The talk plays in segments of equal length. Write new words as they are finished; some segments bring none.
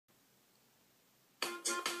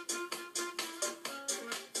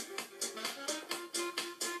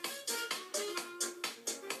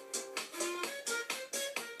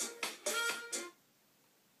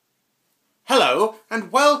Hello,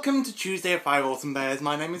 and welcome to Tuesday at 5 Awesome Bears.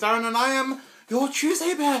 My name is Aaron, and I am your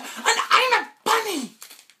Tuesday Bear, and I'm a bunny!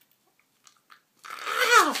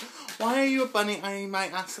 Ah! Why are you a bunny, I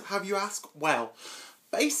might have you ask? Well,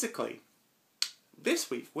 basically,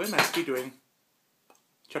 this week we're meant to be doing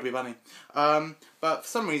Chubby Bunny. But for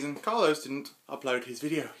some reason, Carlos didn't upload his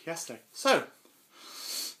video yesterday. So,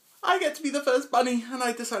 I get to be the first bunny, and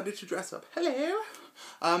I decided to dress up. Hello!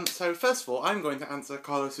 So first of all, I'm going to answer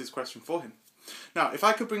Carlos's question for him. Now, if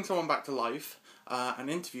I could bring someone back to life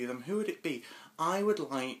and interview them, who would it be? I would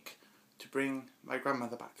like to bring my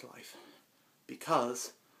grandmother back to life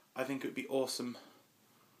because I think it would be awesome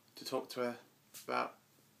to talk to her about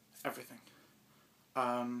everything.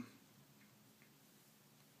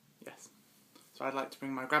 Yes. So I'd like to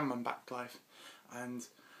bring my grandmum back to life and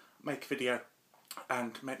make a video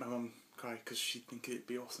and make my mum cry because she'd think it'd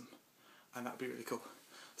be awesome. And that'd be really cool.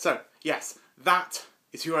 So, yes, that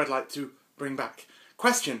is who I'd like to bring back.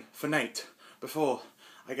 Question for Nate before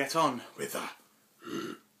I get on with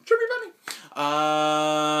Chubby Bunny.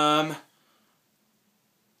 I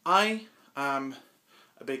am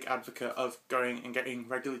a big advocate of going and getting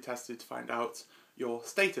regularly tested to find out your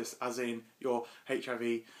status, as in your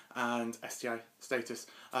HIV and STI status.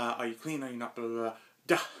 Are you clean? Are you not? Blah, blah, blah.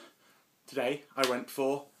 Duh. Today I went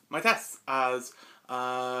for my tests as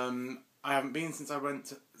I haven't been since I've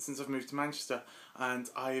moved to Manchester, and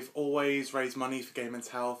I've always raised money for gay men's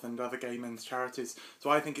health and other gay men's charities,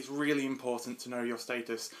 so I think it's really important to know your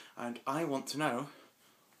status, and I want to know,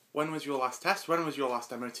 when was your last test, when was your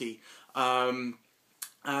last MOT,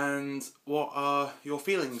 and what are your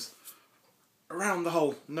feelings around the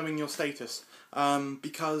whole knowing your status,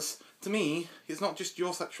 because to me, it's not just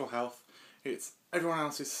your sexual health, it's everyone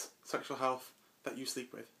else's sexual health that you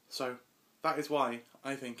sleep with, so that is why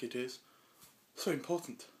I think it is so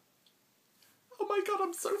important. Oh my god,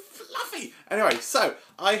 I'm so fluffy! Anyway, so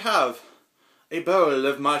I have a bowl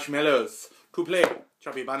of marshmallows to play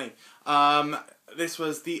Chubby Bunny. This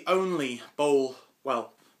was the only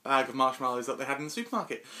bag of marshmallows that they had in the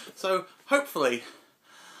supermarket. So hopefully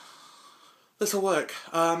this will work.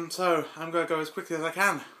 So I'm going to go as quickly as I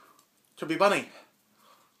can. Chubby Bunny.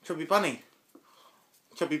 Chubby Bunny.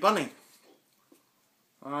 Chubby Bunny.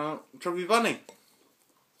 Chubby Bunny.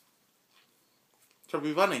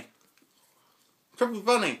 Chubby Bunny. Chubby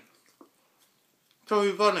Bunny.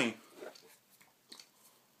 Chubby Bunny.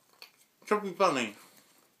 Chubby Bunny. Chubby Bunny.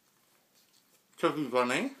 Chubby Bunny. Chubby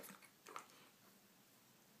Bunny.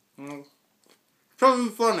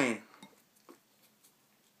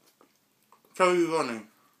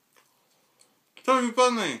 Chubby Bunny. Chubby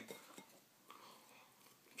Bunny.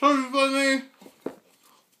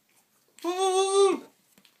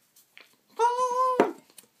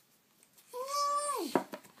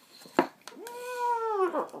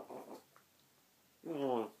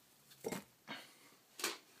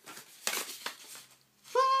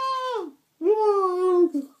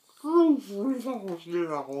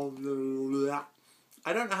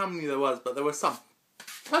 I don't know how many there was, but there were some.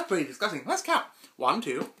 That's pretty disgusting. Let's count. 1,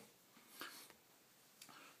 2,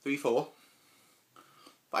 3, 4,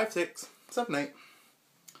 5, 6, 7, 8,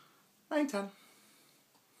 9, 10,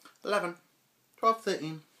 11, 12,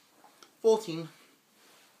 13, 14,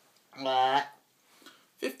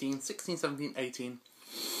 15, 16, 17, 18.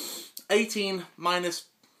 18 minus,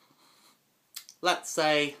 let's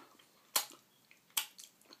say,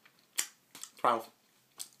 12.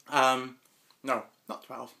 No, not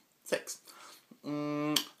 12. 6.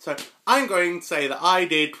 So, I'm going to say that I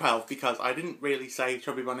did 12 because I didn't really say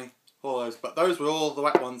Chubby Bunny, all those, but those were all the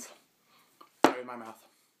wet ones. They're in my mouth.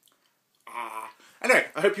 Anyway,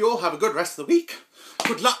 I hope you all have a good rest of the week.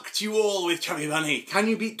 Good luck to you all with Chubby Bunny. Can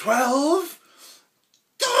you beat 12?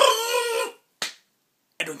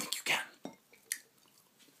 I don't think you can.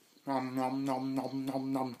 Nom nom nom nom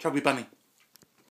nom nom. Chubby Bunny.